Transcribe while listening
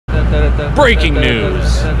Breaking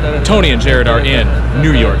news! Tony and Jared are in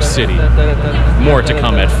New York City. More to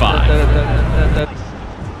come at 5.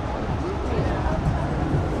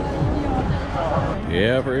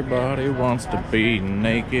 Everybody wants to be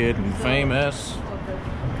naked and famous.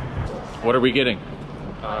 What are we getting?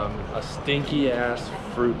 A stinky ass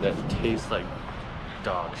fruit that tastes like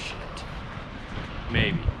dog shit.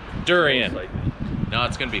 Maybe. Durian. No,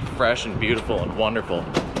 it's gonna be fresh and beautiful and wonderful.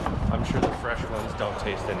 I'm sure the fresh ones don't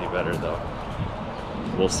taste any better though.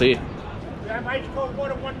 We'll see. Grab ice cold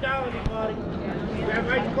water, $1, everybody. Grab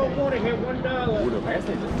ice cold water here, $1.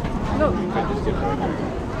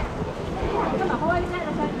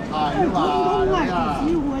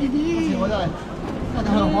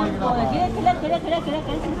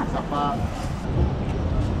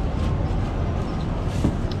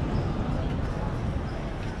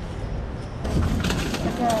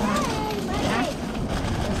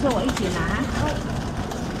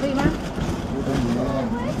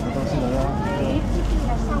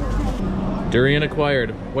 Durian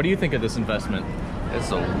acquired. What do you think of this investment? It's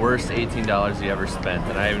the worst $18 you ever spent,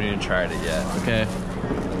 and I haven't even tried it yet. Okay.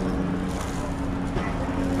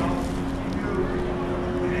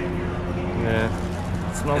 Yeah.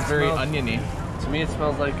 It smells very oniony. To me, it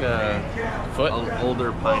smells like a an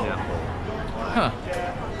older pineapple. Huh.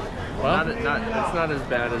 Well, it's not as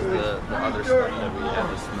bad as the other stuff that we had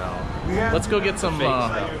to smell. let's go get some Fake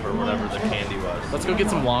stuff or whatever the candy was. let's go get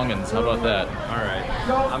some longans. How about that? All right,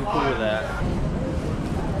 I'm cool with that.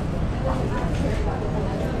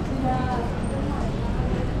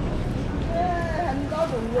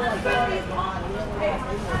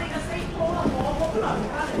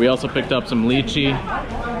 We also picked up some lychee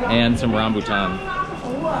and some rambutan.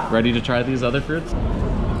 Ready to try these other fruits?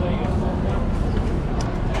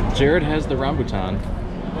 Jared has the rambutan,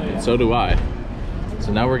 and so do I.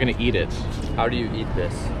 So now we're gonna eat it. How do you eat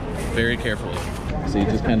this? Very carefully. So you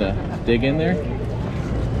just kind of dig in there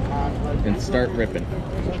and start ripping.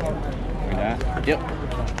 Like that? Yep.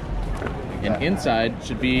 And inside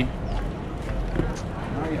should be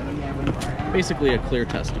basically a clear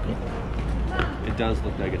testicle. It does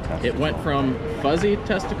look like a testicle. It went from fuzzy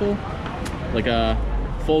testicle, like a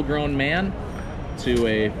full-grown man, to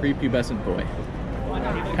a prepubescent boy.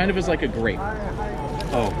 Kind of is like a grape.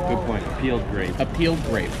 Oh, good point. Peeled grape. A peeled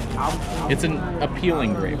grape. It's an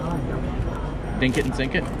appealing grape. Dink it and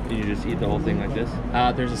sink it. Can you just eat the whole thing like this?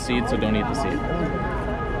 There's a seed, so don't eat the seed.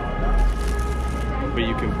 But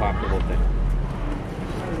you can pop the whole thing.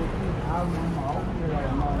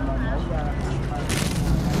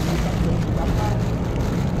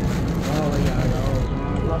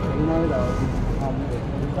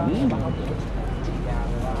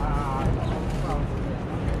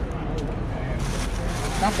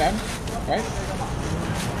 Not bad, right?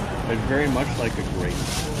 It's very much like a grape.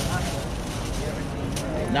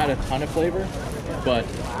 Not a ton of flavor, but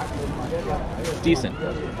decent.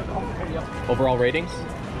 Overall ratings?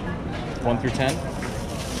 1 through 10? I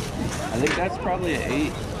think that's probably an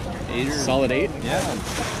 8. 8 or... Solid 8? Yeah.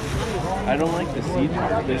 I don't like the seed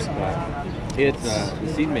part of this, but It's the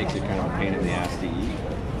seed makes it kind of a pain in the ass to eat.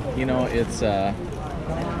 you know,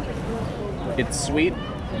 it's sweet,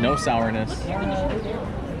 no sourness,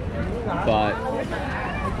 but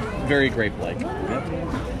very grape-like. Yep.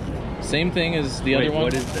 Same thing as the other one.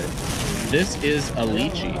 What is this? This is a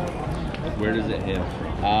lychee. Where does it hail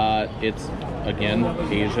from? It's again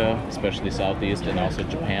Asia, especially Southeast, and also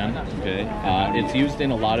Japan. Okay. It's used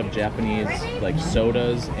in a lot of Japanese like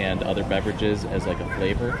sodas and other beverages as like a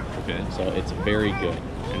flavor. Okay. So it's very good.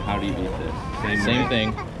 And how do you eat this? Same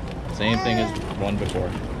thing. Same thing as one before.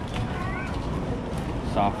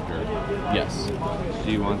 Softer. Yes. So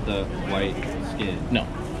you want the white skin? No.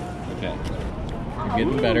 Okay. You're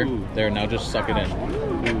getting better. There, now just suck it in.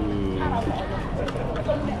 Ooh.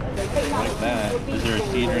 Like that. Is there a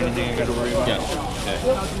seed or anything I gotta worry about? Yes.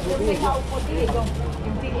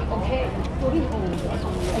 Okay.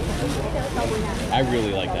 I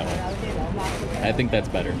really like that one. I think that's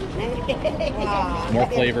better. More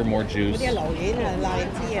flavor, more juice,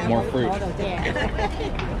 more fruit.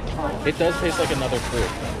 It does taste like another fruit,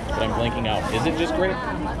 but I'm blanking out. Is it just grape?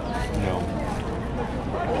 No.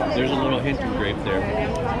 There's a little hint of grape there.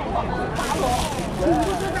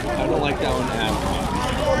 I don't like that one as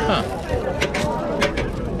Huh.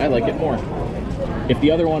 I like it more. If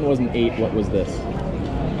the other one was an 8, what was this? 7.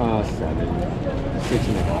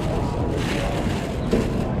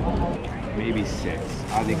 6.5. Maybe 6.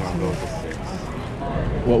 I think I'll go with a 6.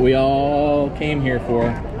 What we all came here for.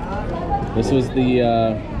 This was the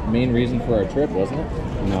main reason for our trip, wasn't it?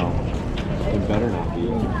 No. It better not be.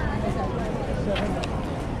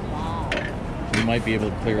 we might be able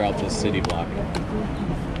to clear out this city block. Oh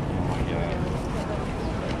my god.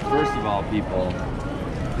 First of all, people,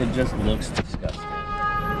 it just looks disgusting.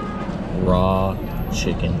 Raw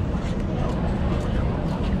chicken.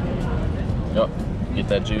 Oh, get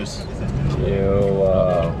that juice. Ew.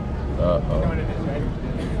 Uh-oh.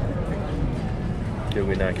 Did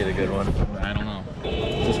we not get a good one? I don't know.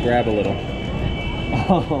 Just grab a little.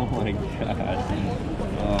 Oh my god.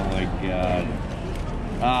 Oh my god.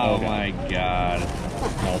 Oh Okay. my god.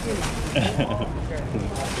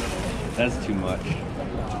 That's too much.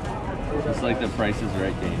 It's like the Price is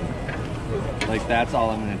Right game. Like, that's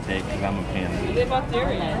all I'm gonna take because I'm a pansy. They bought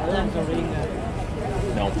Durian.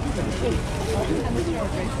 Nope.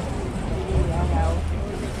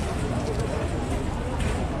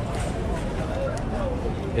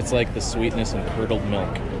 It's like the sweetness of curdled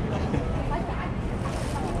milk.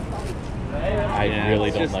 I really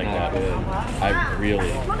it's don't just like not that. good. I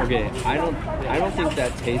really. Okay, I don't think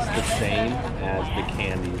that tastes the same as the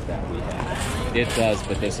candies that we have. It does,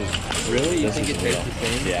 but this is Really? You this think is it tastes real. the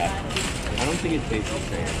same? Yeah, I don't think it tastes the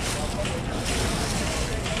same.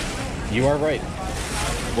 you are right.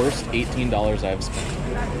 Worst $18 I've spent.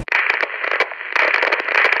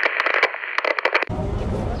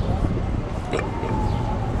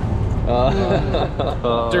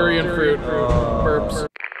 Durian fruit burps.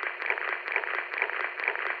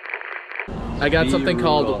 I got something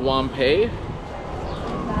called wampei.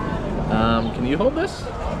 Can you hold this?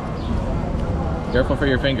 Careful for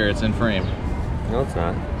your finger, it's in frame. No, it's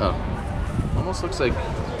not. Oh. Almost looks like...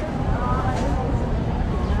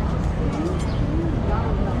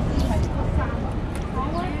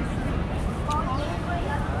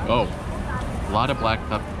 Oh. A lot of black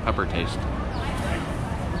pepper taste.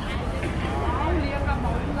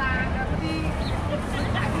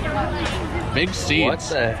 Big seeds. What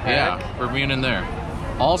the heck? Yeah, Bermuda in there.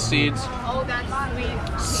 All seeds. Oh, that's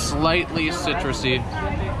sweet. Slightly citrusy.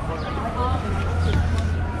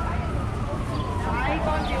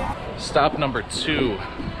 Stop number 2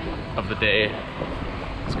 of the day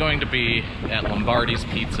is going to be at Lombardi's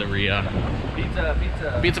Pizzeria.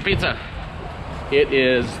 Pizza. It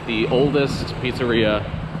is the oldest pizzeria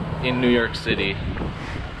in New York City,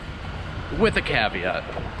 with a caveat.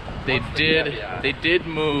 They did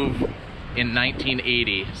move in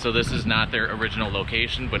 1980, so this is not their original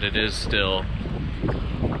location, but it is still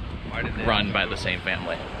run by the same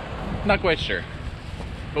family. Not quite sure,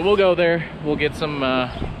 but we'll go there. We'll get some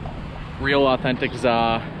real authentic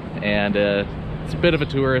za, and it's a bit of a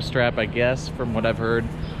tourist trap, I guess, from what I've heard,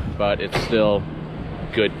 but it's still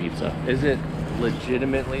good pizza. Is it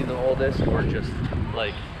legitimately the oldest, or just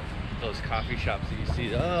like those coffee shops that you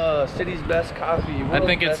see? Oh, city's best coffee. I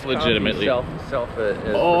think it's legitimately self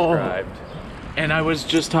prescribed. And I was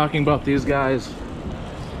just talking about these guys.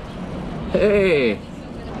 Hey,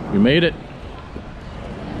 we made it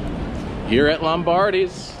here at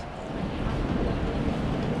Lombardi's.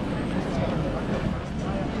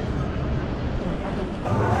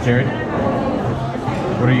 Jared,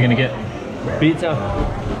 what are you gonna get? Pizza.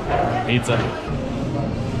 Pizza.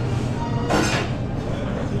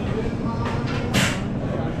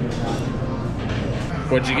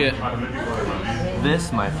 What'd you get?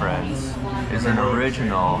 This, my friends, is an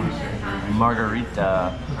original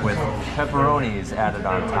margarita with pepperonis added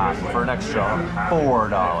on top for an extra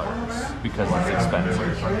 $4 because it's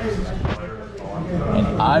expensive. And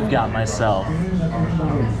I've got myself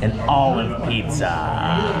an olive pizza.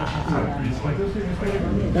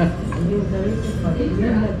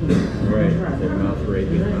 Right, their mouth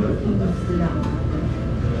breaking.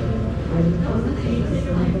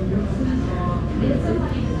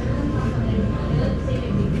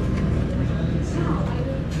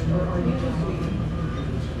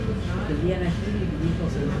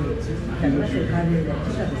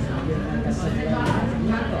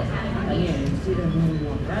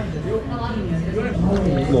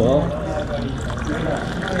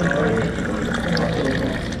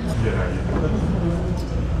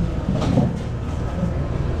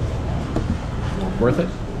 Worth it?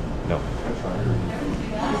 No.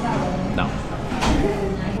 No.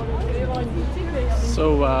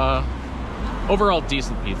 So, overall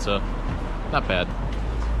decent pizza. Not bad.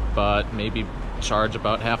 But maybe charge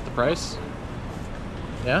about half the price?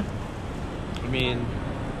 Yeah? I mean,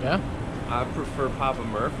 Yeah? I prefer Papa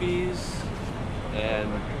Murphy's,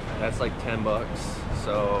 and that's like $10.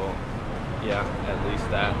 So, yeah, at least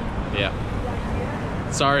that. Yeah.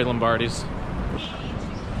 Sorry, Lombardi's.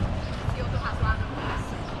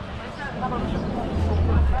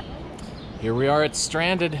 Here we are at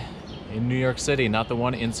Stranded in New York City, not the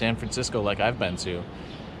one in San Francisco like I've been to.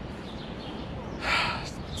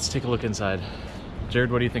 Let's take a look inside. Jared,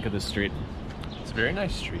 what do you think of this street? It's a very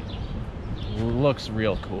nice street. Looks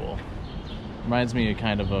real cool. Reminds me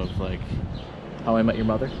kind of like How I Met Your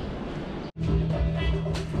Mother.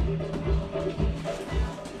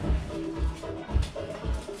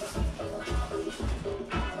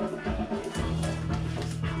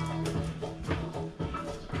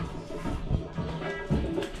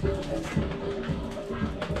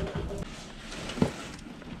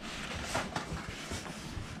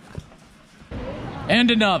 And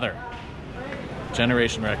another.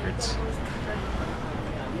 Generation Records.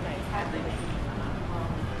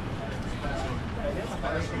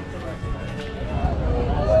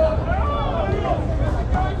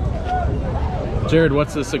 Jared,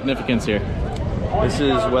 what's the significance here? This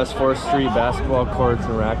is West 4th Street basketball courts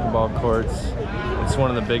and racquetball courts. It's one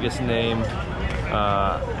of the biggest name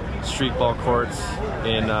street ball courts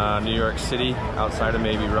in New York City, outside of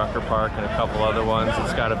maybe Rucker Park and a couple other ones.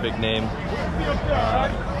 It's got a big name.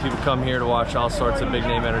 People come here to watch all sorts of big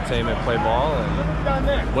name entertainment play ball.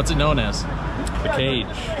 And What's it known as? the Cage.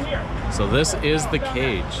 So this is the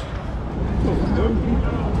Cage.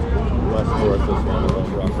 West 4th is one of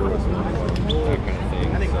them, Rucker is one of them, that kind of thing.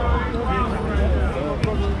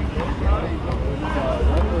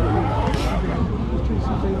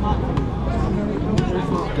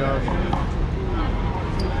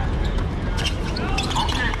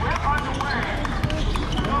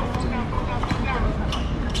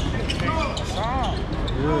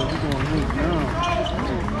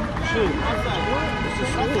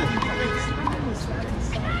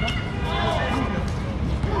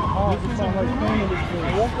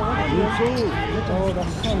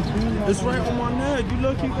 It's right on my neck. You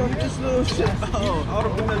look, you got this little shit. Oh, all the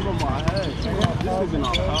bullets on my head. This is in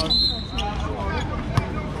our house.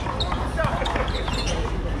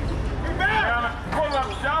 Pull up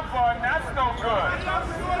jump on, that's no good.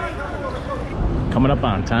 Coming up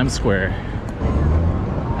on Times Square.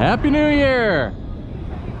 Happy New Year!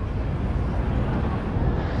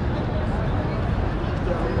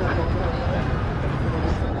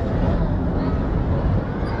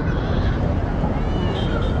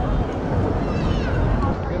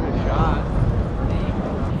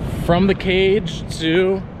 From the Cage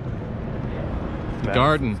to the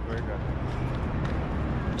Garden.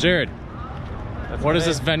 Jared, what does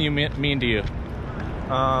this venue mean to you?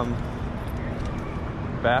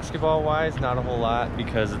 Basketball wise, not a whole lot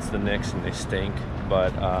because it's the Knicks and they stink.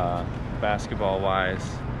 But basketball wise,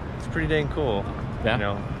 it's pretty dang cool. Yeah. You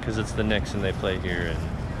know, because it's the Knicks and they play here, and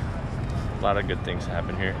a lot of good things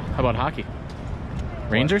happen here. How about hockey?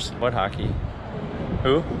 Rangers? What hockey?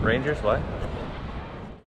 Who? Rangers? What?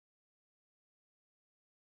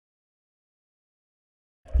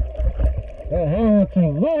 How to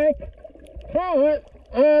like, comment,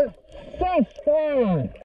 and subscribe.